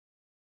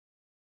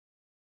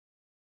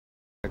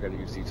gotta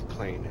use these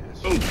plain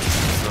ass. Some is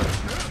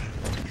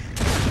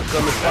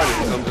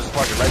funny, some just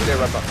fucking right there,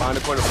 right behind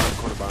the corner, behind.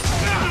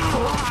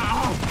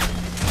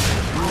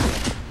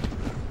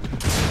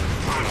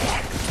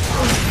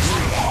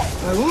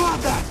 I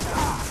love that!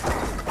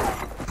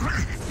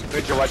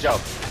 Victor, watch out.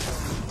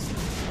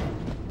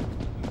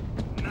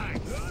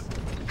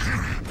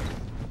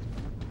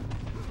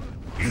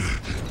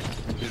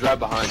 He's right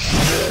behind.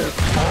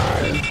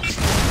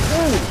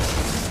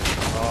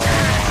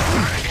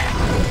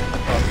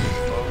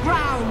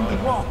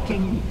 Ground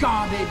walking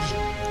garbage.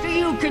 Do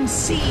you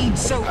concede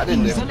so I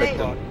didn't easily? expect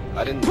them.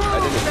 I didn't. Prove to me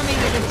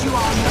that you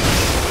are not.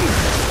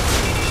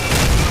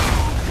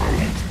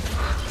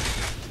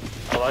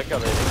 I like how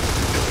they do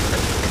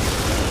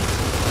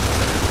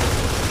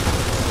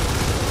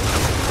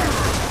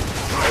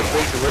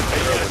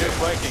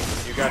flanking.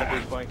 You gotta do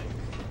flanking.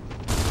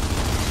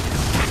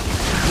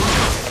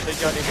 I think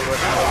y'all need to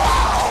work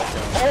out.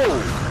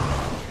 Oh!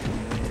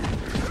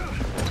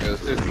 How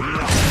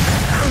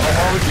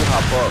would you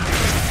hop up?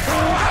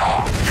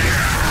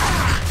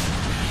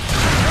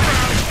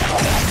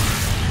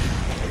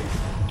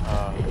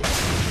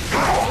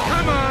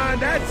 Come on,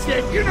 that's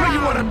it! You know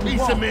you want a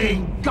piece of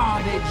me!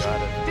 Garbage.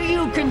 Do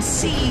you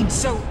concede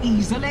so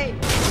easily?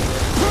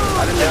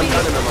 I'm down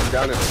him. I'm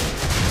down him.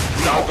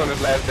 Dog's on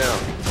his last down.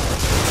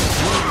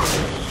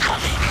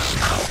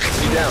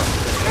 He's down.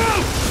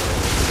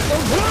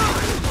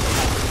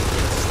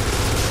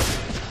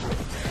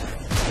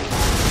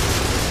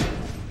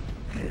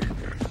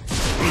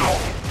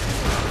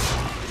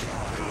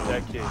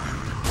 That kid.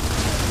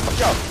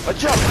 Watch out!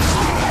 Watch out!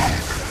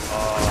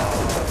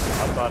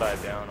 I thought I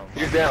downed him.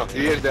 He's down.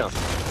 He is down.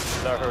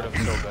 That hurt him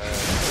so bad.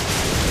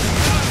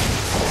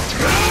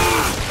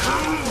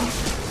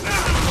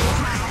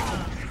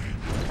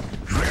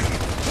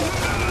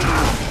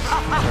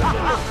 I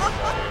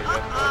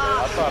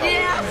thought I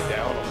was gonna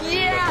down him.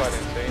 Yes!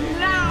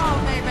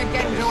 Now they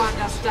begin to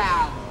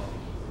understand.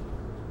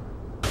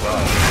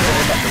 Wow.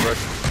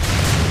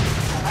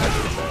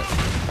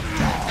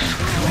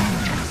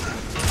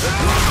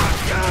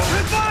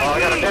 Oh, I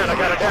got it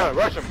down.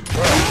 Rush him.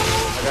 Bro.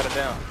 I got it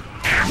down.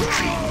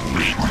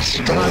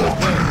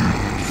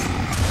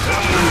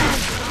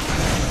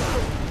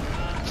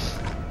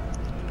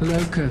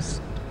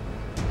 Locust.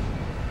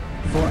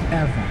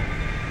 Forever.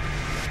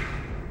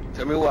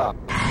 Tell me why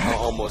I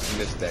almost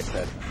missed that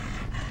cut.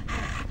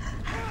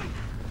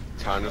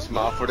 Time to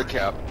smile for the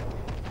cap.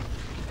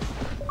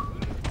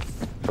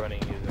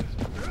 Running using.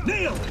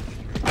 Kneel!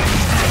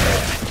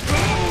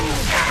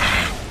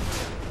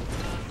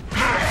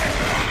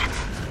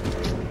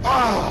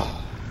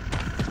 Oh!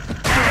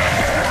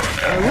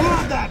 I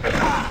love that!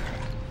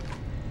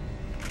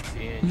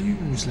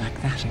 Lose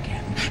like that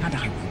again, and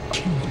I will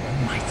kill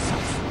you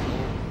myself.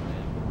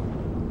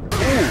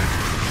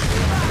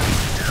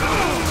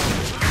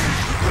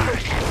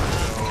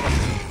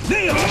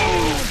 Kneel!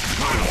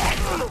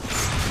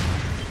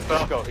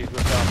 Falco, he's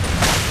with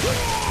Falco.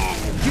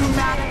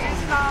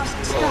 Humanity's last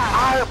Bro, stand. I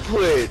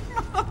put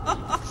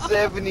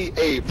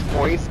 78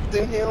 points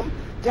in him?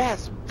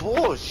 That's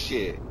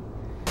bullshit.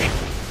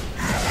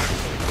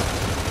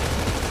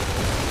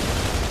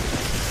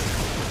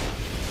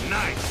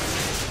 Nice!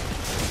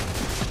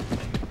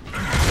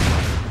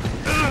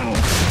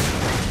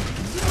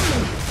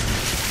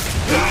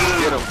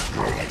 Get him.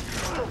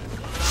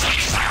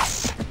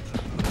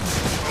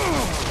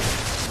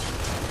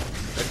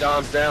 The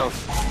Dom's down.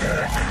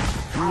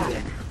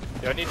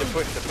 Y'all need to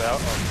push the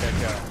belt. Oh, check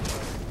out.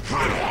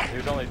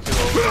 There's only 2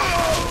 over.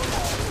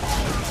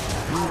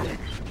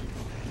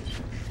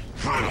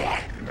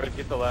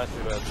 Get the last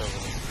 2 belts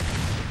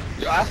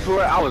over. Yo, I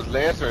swear I was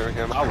lancering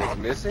him. I was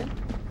missing.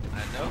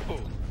 I know.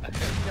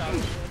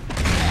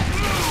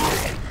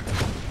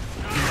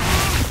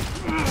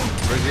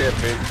 Where's he at,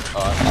 bitch?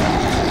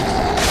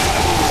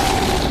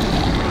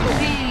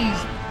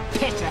 These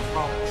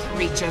pitiful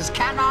creatures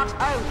cannot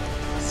hope.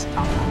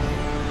 Stop.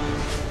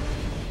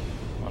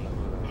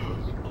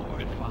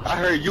 I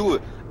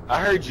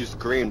heard you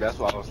scream. That's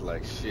why I was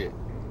like, shit.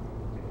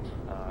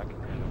 I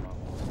can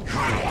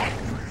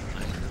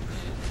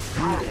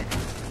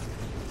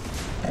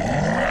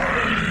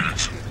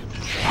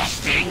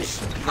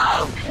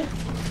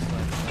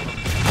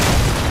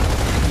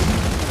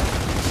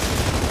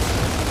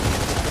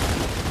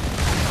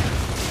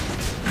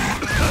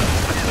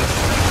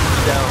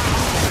Down.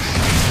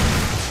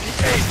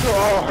 Hey, you're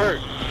all hurt.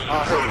 I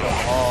hurt them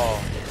all.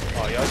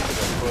 Oh, y'all should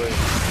have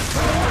pushed.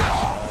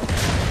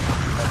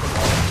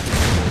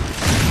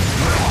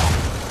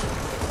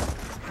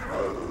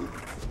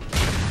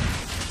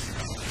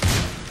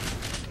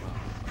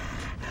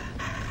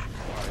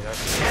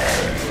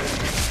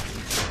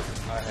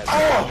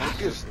 Oh,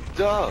 look at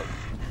stuff.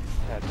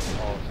 That's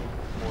awesome.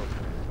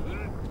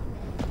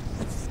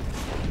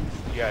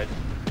 You got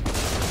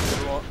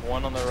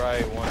one on the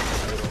right, one in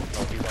the middle.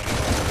 Oh, he's on the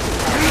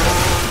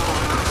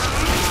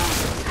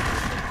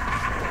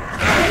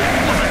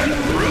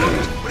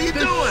What are you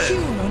doing?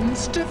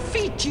 Humans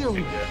defeat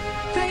you.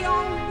 They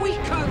are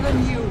weaker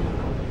than you.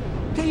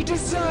 They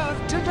deserve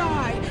to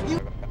die. You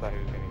thought he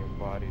was gonna get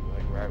bodied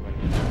like right when he...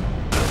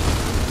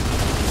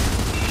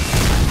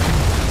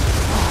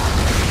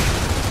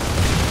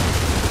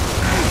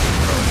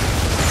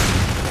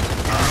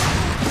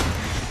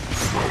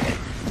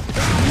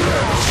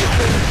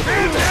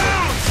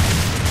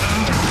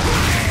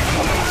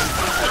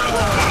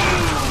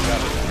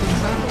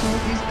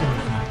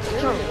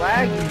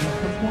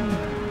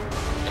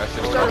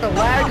 It started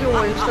lagging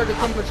when he started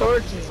coming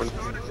towards me.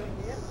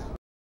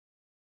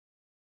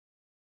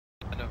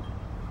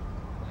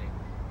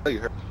 You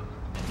heard?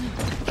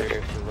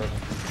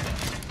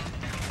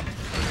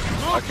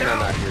 How can I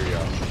not hear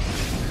y'all?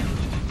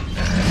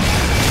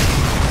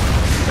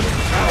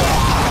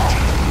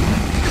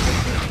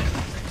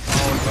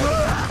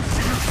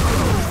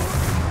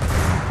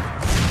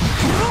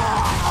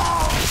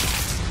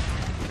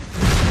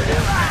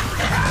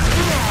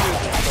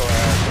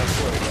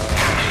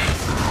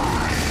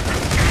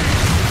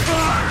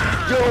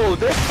 Yo,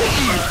 this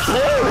thing's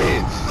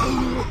bullets!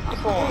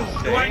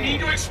 Do I need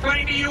to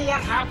explain to you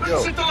what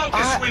happens if the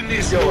locusts win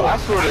this war? I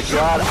swear to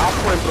God, I'll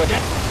point blank.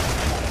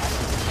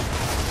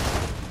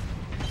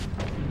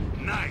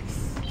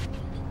 Nice.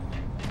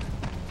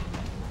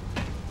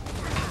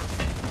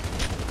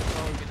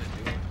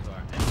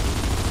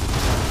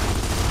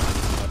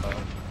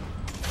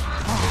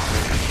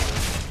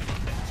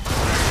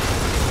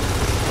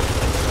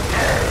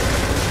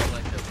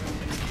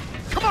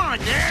 Come on,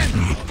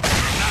 Dan!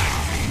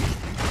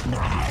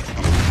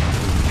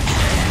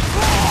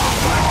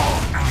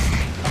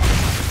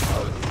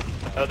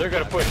 Oh, they're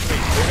gonna push me.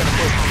 They're gonna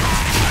push me.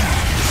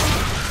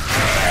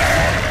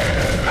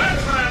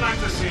 That's what I like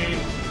to see.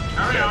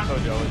 Carry I on.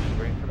 told you I was just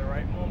waiting for the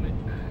right moment.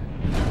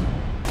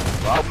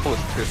 I was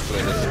pissed at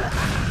this.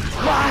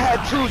 I had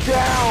 2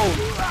 down!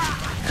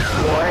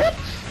 What?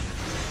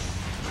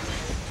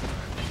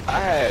 I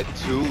had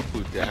 2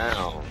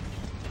 down.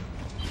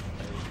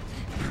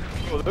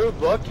 Well, they're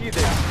lucky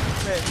that,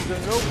 man, the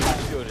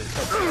nobody shield is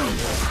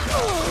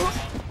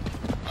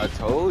I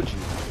told you.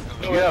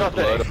 No, it's not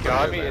that it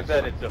got me, it's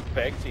that it's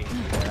affecting me.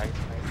 I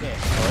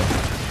can't help.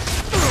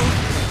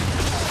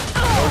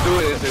 Don't do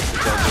it, it's just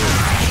don't do it.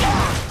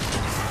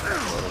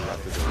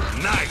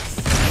 Nice.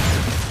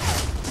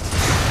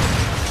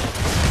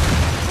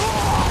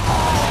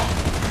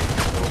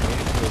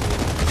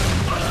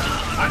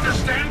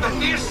 Understand that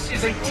this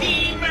is a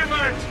team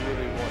effort.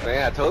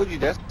 Man, I told you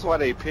that's why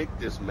they picked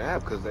this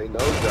map, because they know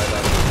that.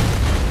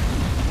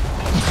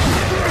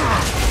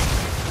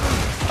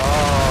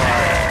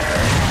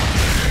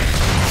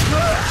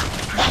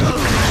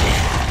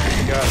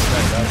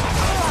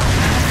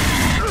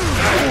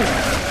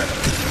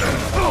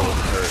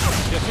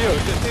 Just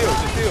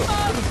heal.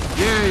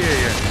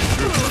 Yeah.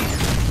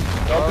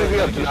 Don't pick me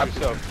up, do not pick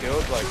yourself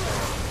killed like that.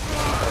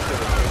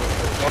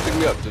 Don't pick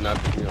me up, do not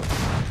pick me up.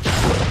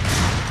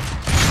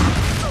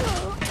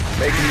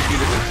 Making you see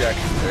the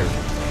projection there.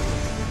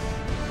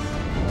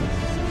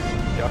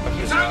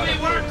 It's ugly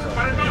work,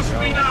 but it must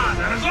be done.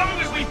 And as long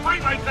as we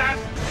fight like that,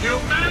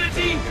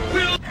 humanity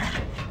will...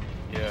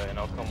 Yeah, and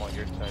I'll come on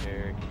your side,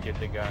 Eric. Get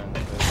the guy in the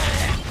hood.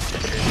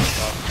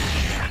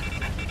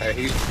 Hey,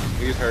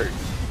 he's hurt.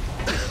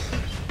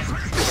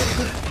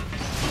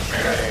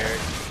 Eric.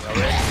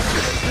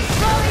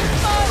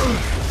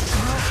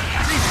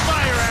 Cease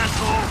fire,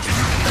 asshole!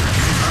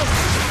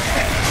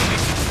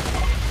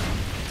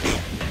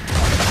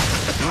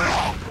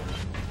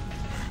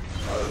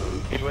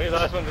 Anyway,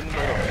 last one's in the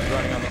middle. He's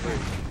running on the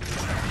bridge.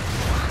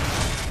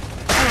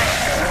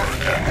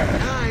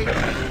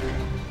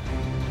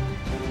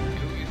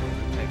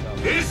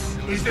 This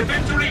is the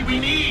victory we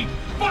need,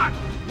 but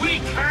we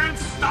can't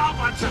stop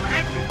until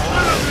every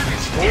one of them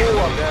is dead. Oh,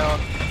 I'm down.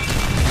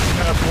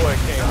 That boy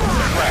came with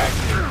the crack.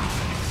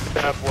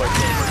 That boy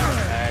came with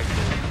the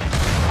action.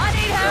 I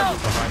need help!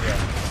 Behind you.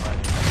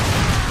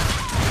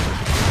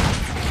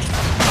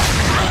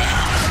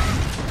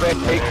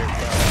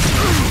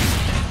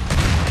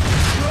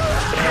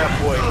 That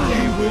boy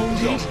came with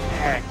the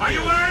action. Are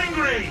you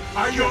angry?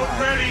 Are you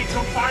ready to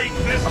fight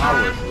this I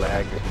time? was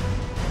lagging.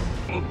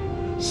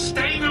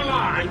 Staying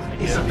alive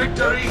is a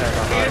victory in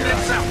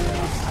itself.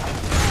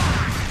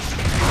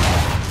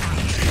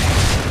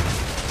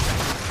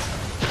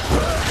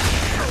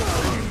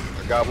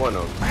 I got one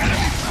of them.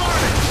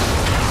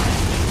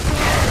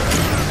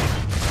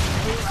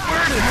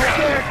 Where did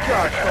that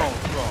guy come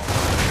from?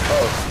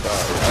 Oh,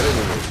 sorry. I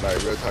didn't even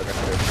like real talk.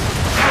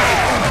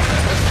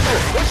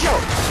 Let's go.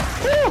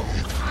 Woo!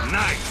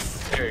 Nice.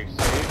 Very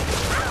safe.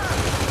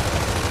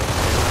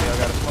 Yeah, I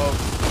got a smoke.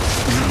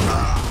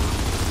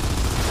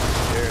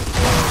 There's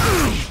smoke.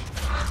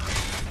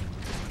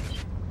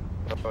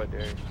 Oh,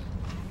 there.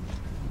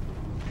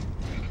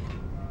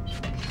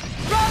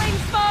 Rolling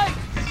smoke!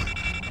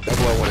 That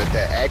boy wanted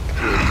that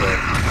accurate, but...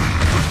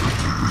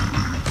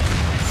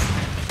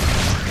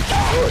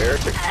 Oh,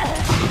 Eric.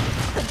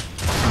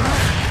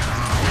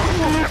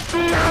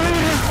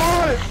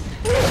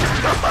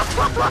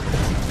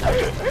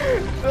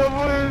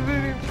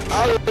 I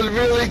was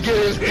really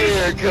getting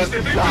scared because I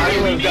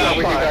didn't got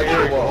when he got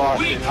here with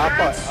Austin. I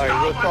thought,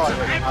 alright, real talk,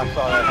 I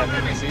saw that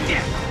happening to me.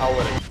 I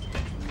would've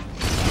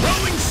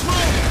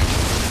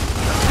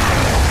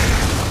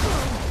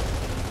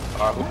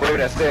Whoever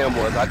that Sam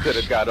was, I could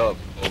have got up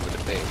over the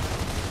thing.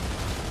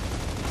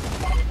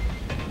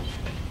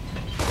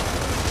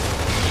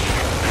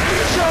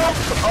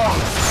 Oh.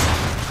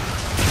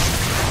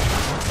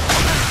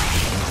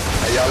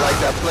 Hey, y'all like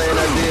that plan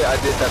I did? I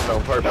did that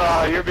on purpose.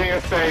 Oh, you're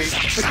being fake.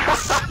 You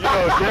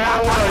know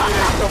damn well you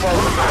didn't come up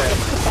with that.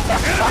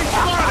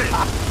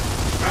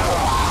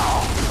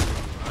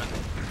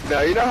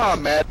 Now, you know how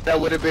mad that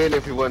would have been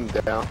if he wasn't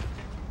down?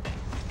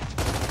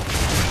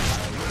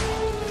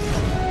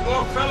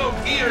 Your fellow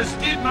peers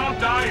did not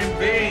die in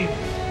vain.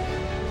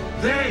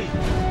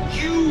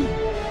 You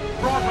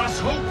brought us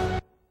hope.